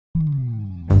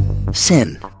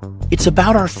Sin. It's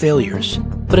about our failures,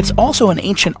 but it's also an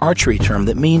ancient archery term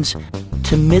that means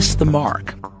to miss the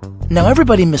mark. Now,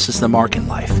 everybody misses the mark in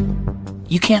life.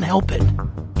 You can't help it.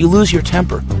 You lose your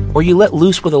temper, or you let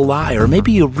loose with a lie, or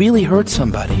maybe you really hurt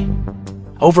somebody.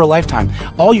 Over a lifetime,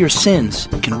 all your sins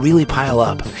can really pile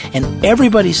up, and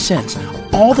everybody's sins,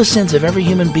 all the sins of every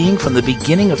human being from the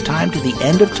beginning of time to the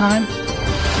end of time,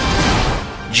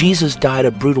 Jesus died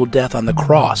a brutal death on the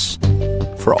cross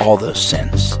for all those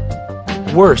sins.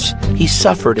 Worse, he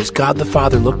suffered as God the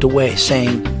Father looked away,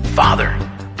 saying, "Father,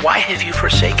 why have you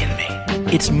forsaken me?"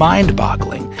 It's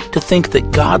mind-boggling to think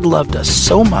that God loved us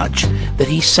so much that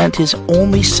he sent his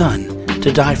only Son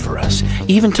to die for us,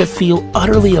 even to feel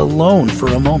utterly alone for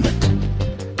a moment.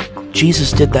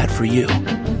 Jesus did that for you.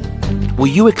 Will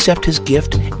you accept his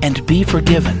gift and be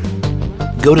forgiven?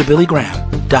 Go to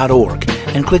billygraham.org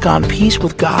and click on Peace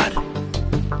with God.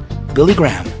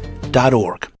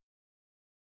 billygraham.org